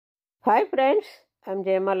Hi friends, I'm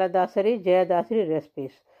Jayamala Dasari, Jaya Dasari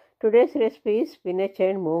Recipes. Today's recipe is spinach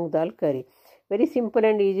and moong dal curry. Very simple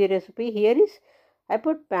and easy recipe. Here is, I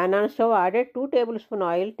put pan on stove, added 2 tablespoon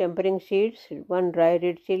oil, tempering seeds, 1 dry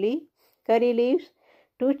red chili, curry leaves,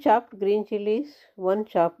 2 chopped green chilies, 1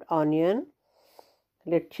 chopped onion.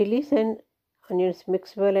 Let chilies and onions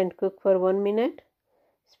mix well and cook for 1 minute.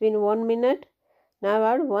 Spin 1 minute. Now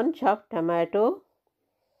add 1 chopped tomato.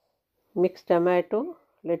 Mix tomato.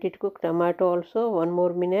 Let it cook tomato also 1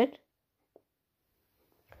 more minute.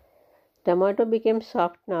 Tomato became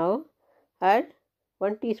soft now. Add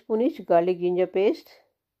 1 teaspoon each garlic ginger paste.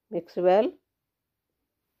 Mix well.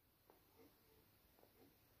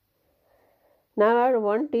 Now add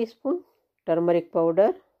 1 teaspoon turmeric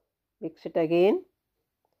powder. Mix it again.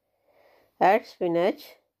 Add spinach.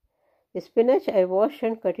 The spinach I washed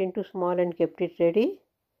and cut into small and kept it ready.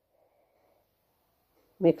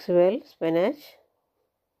 Mix well spinach.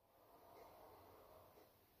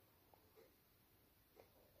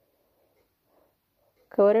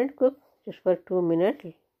 Cover and cook just for 2 minutes.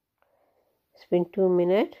 Spin 2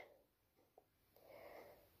 minutes.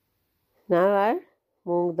 Now add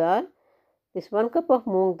moong dal. This 1 cup of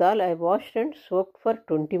moong dal I washed and soaked for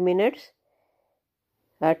 20 minutes.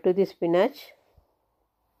 Add to the spinach.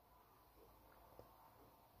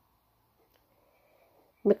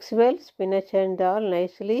 Mix well spinach and dal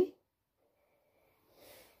nicely.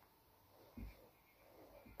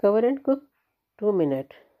 Cover and cook 2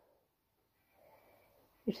 minutes.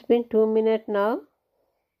 It's been 2 minutes now.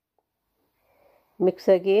 Mix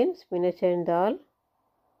again spinach and dal.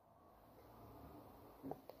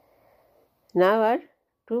 Now add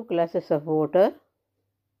 2 glasses of water.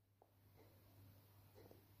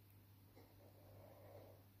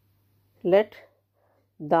 Let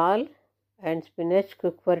dal and spinach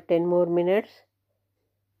cook for 10 more minutes.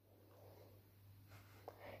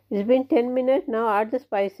 It's been 10 minutes. Now add the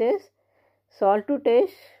spices. Salt to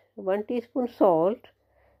taste. 1 teaspoon salt.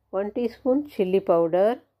 1 teaspoon chili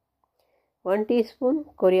powder. 1 teaspoon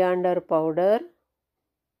coriander powder.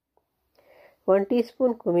 1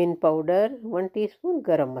 teaspoon cumin powder. 1 teaspoon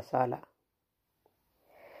garam masala.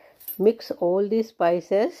 Mix all these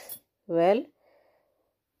spices well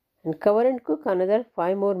and cover and cook another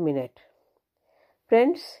 5 more minutes.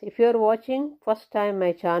 Friends, if you are watching first time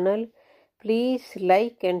my channel, please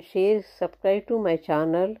like and share, subscribe to my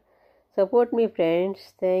channel. Support me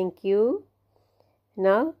friends. Thank you.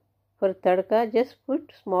 Now for tadka, just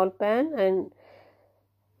put small pan and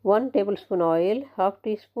 1 tablespoon oil, half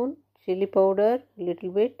teaspoon chili powder, little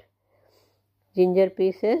bit ginger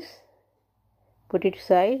pieces. Put it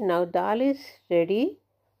aside. Now dal is ready.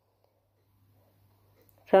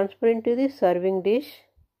 Transfer into the serving dish.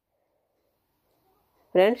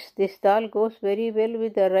 Friends, this dal goes very well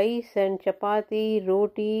with the rice and chapati,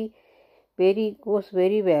 roti. Goes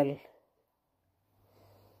very well.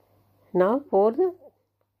 Now pour the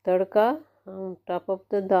tadka on top of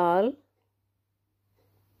the dal.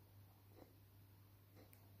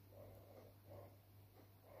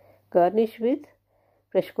 Garnish with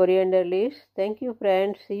fresh coriander leaves. Thank you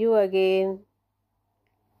friends. See you again.